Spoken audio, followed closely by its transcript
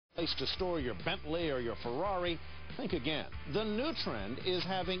place to store your Bentley or your Ferrari, think again. The new trend is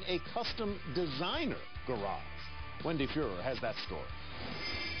having a custom designer garage. Wendy Fuhrer has that story.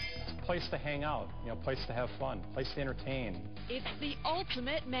 Place to hang out, place to have fun, place to entertain. It's the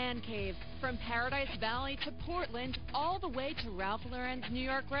ultimate man cave. From Paradise Valley to Portland, all the way to Ralph Lauren's New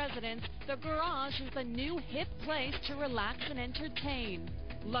York residence, the garage is the new hip place to relax and entertain.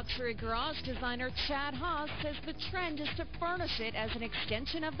 Luxury garage designer Chad Haas says the trend is to furnish it as an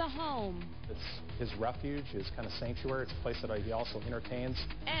extension of the home. It's his refuge, his kind of sanctuary. It's a place that he also entertains.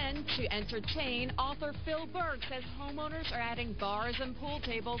 And to entertain, author Phil Berg says homeowners are adding bars and pool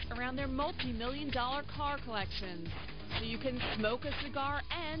tables around their multi-million-dollar car collections. So you can smoke a cigar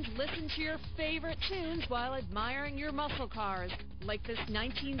and listen to your favorite tunes while admiring your muscle cars, like this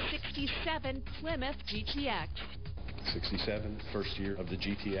 1967 Plymouth GTX. 67, first year of the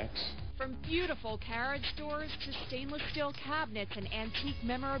GTX. From beautiful carriage doors to stainless steel cabinets and antique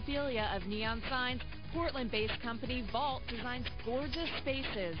memorabilia of neon signs, Portland-based company Vault designs gorgeous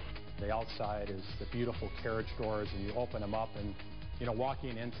spaces. The outside is the beautiful carriage doors, and you open them up, and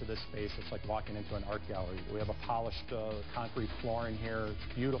walking into this space, it's like walking into an art gallery. We have a polished concrete flooring here.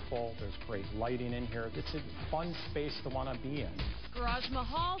 It's beautiful. There's great lighting in here. It's a fun space to want to be in. Garage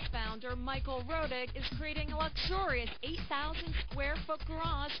Mahal's founder, Michael Rodig, is creating a luxurious 8,000 square foot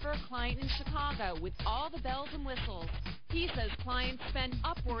garage for a client in Chicago with all the bells and whistles. He says clients spend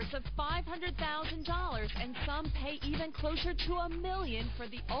upwards of $500,000, and some pay even closer to $1 million for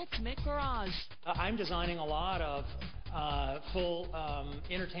the ultimate garage. I'm designing a lot of full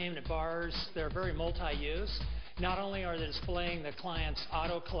entertainment bars. They're very multi-use. Not only are they displaying the client's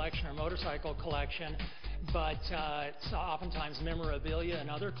auto collection or motorcycle collection, but it's oftentimes memorabilia and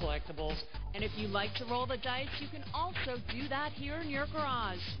other collectibles. And if you like to roll the dice, you can also do that here in your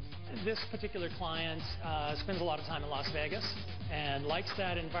garage. This particular client spends a lot of time in Las Vegas and likes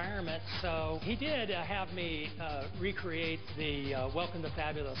that environment, so he did have me recreate the Welcome to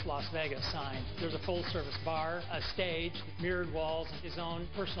Fabulous Las Vegas sign. There's a full-service bar, a stage, mirrored walls, his own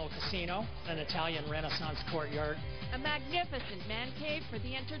personal casino, an Italian Renaissance courtyard. A magnificent man cave for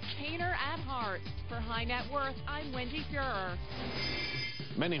the entertainer at heart. For High Net Worth, I'm Wendy Fuhrer.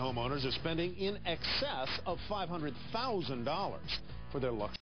 Many homeowners are spending in excess of $500,000 for their luxury